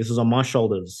on me. This is on my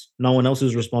shoulders. No one else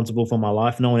is responsible for my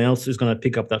life. No one else is going to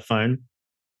pick up that phone.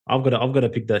 I've got to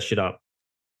pick that shit up.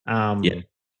 And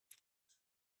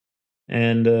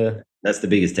that's the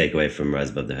biggest takeaway from Rise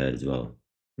Above the Herd as well.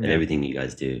 And everything you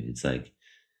guys do. It's like,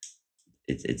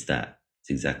 it's that. It's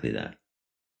exactly that.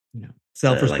 Yeah.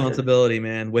 Self-responsibility,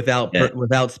 man, without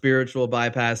spiritual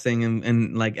bypassing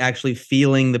and like actually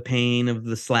feeling the pain of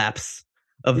the slaps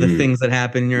of the things that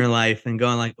happen in your life and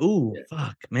going like, ooh,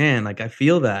 fuck, man, like, I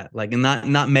feel that, like, and not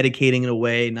medicating it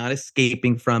away, not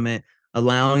escaping from it,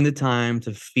 allowing the time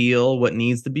to feel what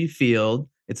needs to be feeled.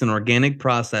 It's an organic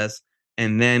process.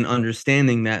 And then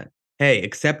understanding that, hey,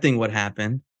 accepting what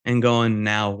happened and going,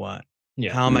 now what?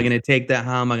 Yeah. How am I going to take that?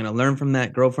 How am I going to learn from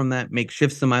that, grow from that, make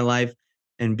shifts in my life,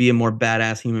 and be a more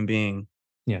badass human being?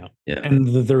 Yeah. Yeah, And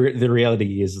the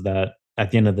reality is that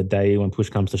at the end of the day, when push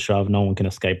comes to shove, no one can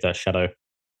escape that shadow.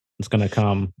 It's gonna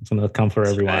come. It's gonna come for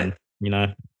that's right. everyone. You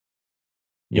know,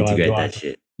 you Integrate that either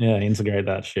shit. yeah integrate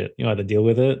that shit. You either deal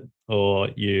with it or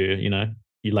you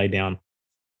lay down.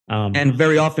 Um, And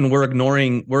very often we're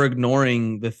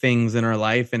ignoring the things in our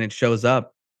life, and it shows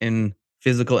up in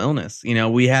physical illness.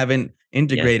 We haven't Yeah,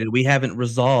 integrated, we haven't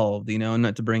resolved,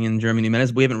 not to bring in German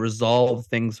medicine, we haven't resolved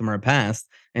things from our past,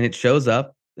 and it shows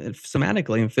up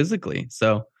somatically and physically.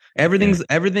 So yeah,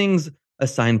 everything's a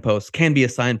signpost, can be a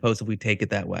signpost if we take it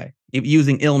that way.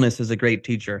 Using illness as a great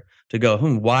teacher to go,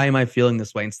 why am I feeling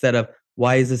this way? Instead of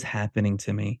why is this happening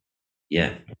to me?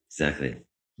 yeah, exactly.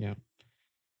 yeah.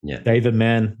 Yeah. David,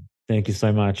 man, thank you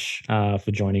so much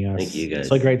for joining Thank us. you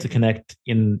So guys. great to connect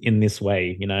in this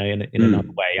way, in another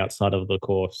Mm. way outside of the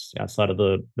course, outside of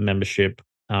the membership,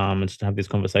 and just to have this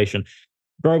conversation,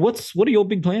 bro. What are your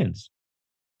big plans?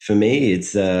 For me,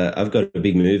 it's I've got a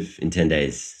big move in 10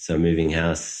 days. So moving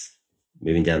house,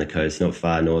 moving down the coast, not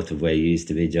far north of where you used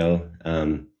to be, Joel.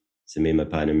 So me and my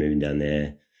partner moving down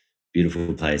there.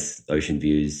 Beautiful place, ocean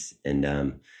views, and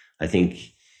I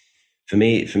think for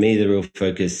me, the real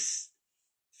focus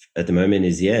at the moment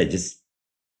is just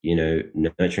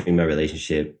nurturing my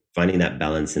relationship, finding that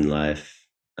balance in life,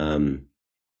 um,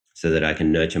 so that I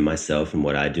can nurture myself and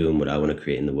what I do and what I want to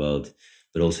create in the world,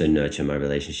 but also nurture my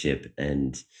relationship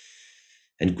and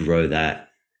grow that.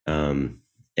 And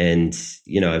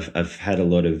I've had a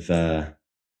lot of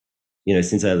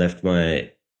since I left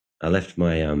my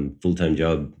full time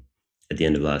job at the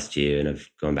end of last year, and I've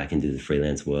gone back into the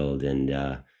freelance world, and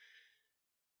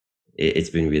it's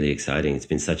been really exciting. It's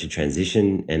been such a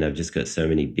transition, and I've just got so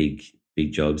many big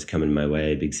jobs coming my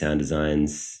way, big sound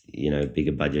designs,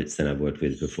 bigger budgets than I've worked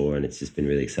with before, and it's just been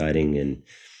really exciting.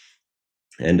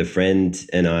 And a friend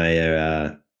and I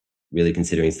are really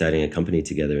considering starting a company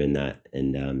together in that,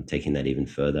 and taking that even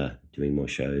further, doing more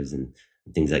shows and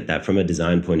things like that from a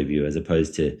design point of view, as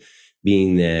opposed to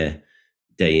being there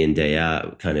day in day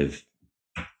out, kind of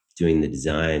doing the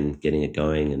design, getting it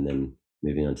going, and then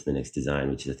moving on to the next design,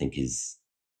 which I think is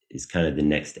kind of the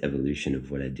next evolution of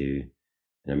what I do,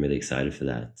 and I'm really excited for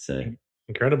that. So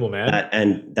Incredible, man.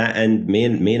 that and me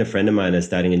and a friend of mine are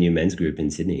starting a new men's group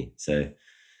in Sydney. So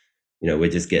we're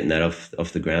just getting that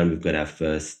off the ground. We've got our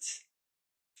first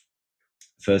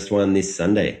one this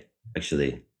Sunday,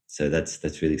 actually. So that's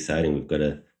really exciting. We've got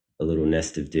a little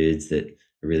nest of dudes that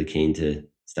are really keen to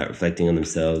start reflecting on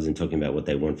themselves and talking about what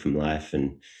they want from life.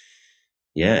 And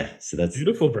so that's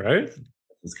Beautiful, bro.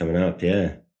 what's coming up.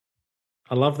 Yeah.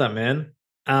 I love that, man.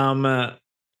 Um, uh,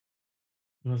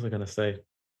 what was I gonna say?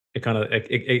 It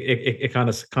kind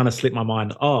of slipped my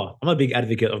mind. Oh, I'm a big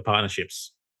advocate of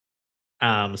partnerships.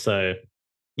 So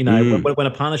Mm. when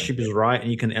a partnership is right and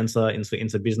you can enter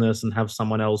into business and have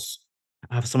someone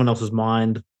else's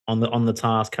mind on the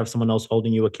task, have someone else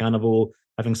holding you accountable,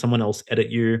 having someone else edit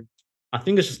you. I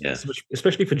think it's just Yeah.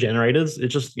 especially for generators,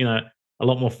 it's just a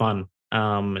lot more fun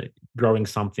growing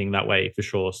something that way for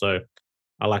sure. So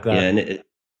I like Yeah. that.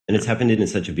 And it's Yeah. happened in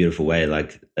such a beautiful way.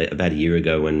 Like about a year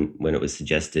ago, when it was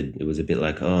suggested, it was a bit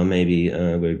like, oh, maybe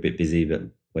we're a bit busy, but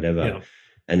whatever. Yeah.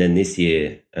 And then this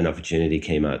year, an opportunity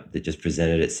came up that just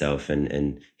presented itself,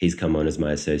 and he's come on as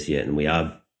my associate, and we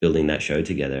are building that show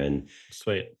together,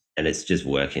 Sweet. and it's just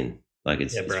working. Like Yeah,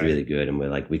 it's bro. really good, and we're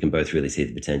like, we can both really see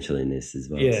the potential in this as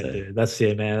well. Yeah, So dude. That's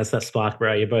it, man. That's that spark,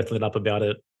 bro. You're both lit up about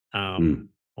it. mm,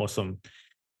 Awesome.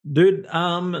 Dude,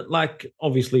 like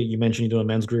obviously you mentioned you do a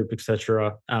men's group,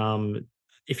 etc.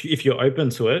 If you're open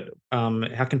to it,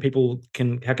 how can people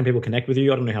connect with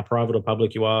you? I don't know how private or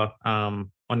public you are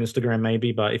on Instagram,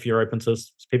 maybe, but if you're open to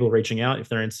people reaching out if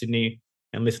they're in Sydney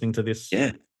and listening to this,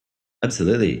 yeah,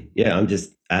 absolutely. Yeah, I'm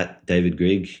just at David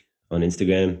Grigg on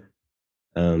Instagram.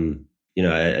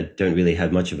 I don't really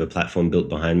have much of a platform built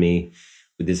behind me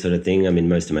with this sort of thing. I mean,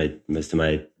 most of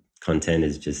my content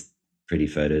is just pretty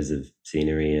photos of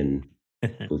scenery and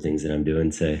cool things that I'm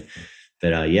doing. So,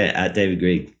 but at David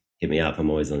Grigg, hit me up. I'm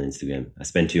always on Instagram. I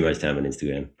spend too much time on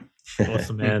Instagram.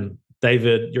 awesome, man.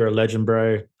 David, you're a legend,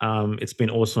 bro. It's been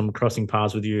awesome crossing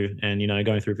paths with you and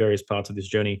going through various parts of this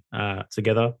journey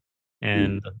together,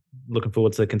 and Mm, looking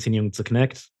forward to continuing to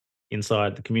connect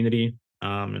inside the community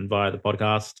and via the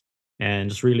podcast, and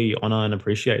just really honor and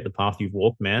appreciate the path you've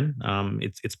walked, man.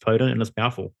 It's potent and it's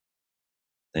powerful.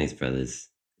 thanks, brothers.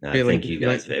 Feeling Thank you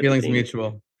feeling guys for feelings everything.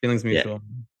 mutual. Feelings Yeah, mutual.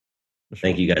 For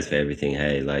thank sure. you guys for everything.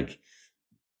 Hey, like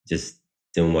just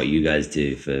doing what you guys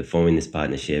do for forming this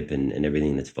partnership and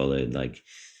everything that's followed. Like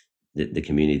the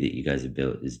community that you guys have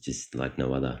built is just like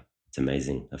no other. It's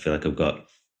amazing. I feel like I've got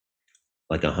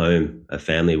like a home, a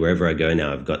family, wherever I go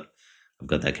now. I've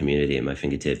got that community at my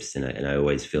fingertips, and I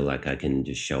always feel like I can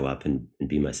just show up and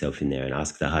be myself in there and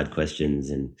ask the hard questions,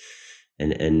 and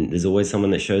there's always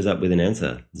someone that shows up with an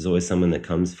answer. There's always someone that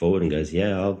comes forward and goes,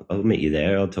 yeah, I'll meet you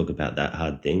there. I'll talk about that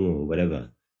hard thing or whatever.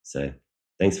 So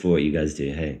thanks for what you guys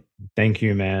do. Hey. Thank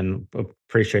you, man.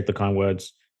 Appreciate the kind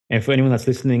words. And for anyone that's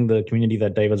listening, the community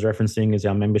that David's referencing is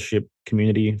our membership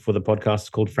community for the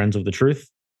podcast called Friends of the Truth.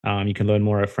 You can learn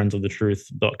more at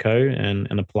friendsofthetruth.co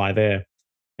and apply there.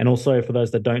 And also, for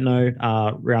those that don't know,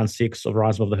 round 6 of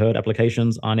Rise Above the Herd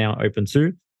applications are now open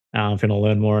too. If you want to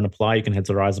learn more and apply, you can head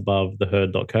to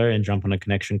riseabovetheherd.co and jump on a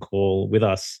connection call with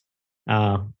us.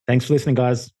 Thanks for listening,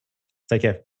 guys. Take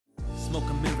care.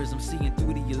 Smoking mirrors, I'm seeing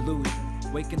through the illusion.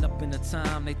 Waking up in a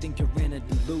time, they think you're in a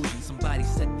delusion. Somebody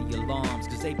set the alarms,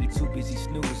 cause they be too busy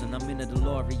snoozing. I'm in a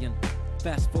DeLorean,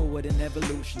 fast forward in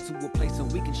evolution to a place where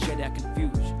we can share our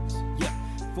confusions. Yeah,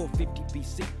 450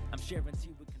 BC, I'm sharing to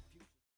you.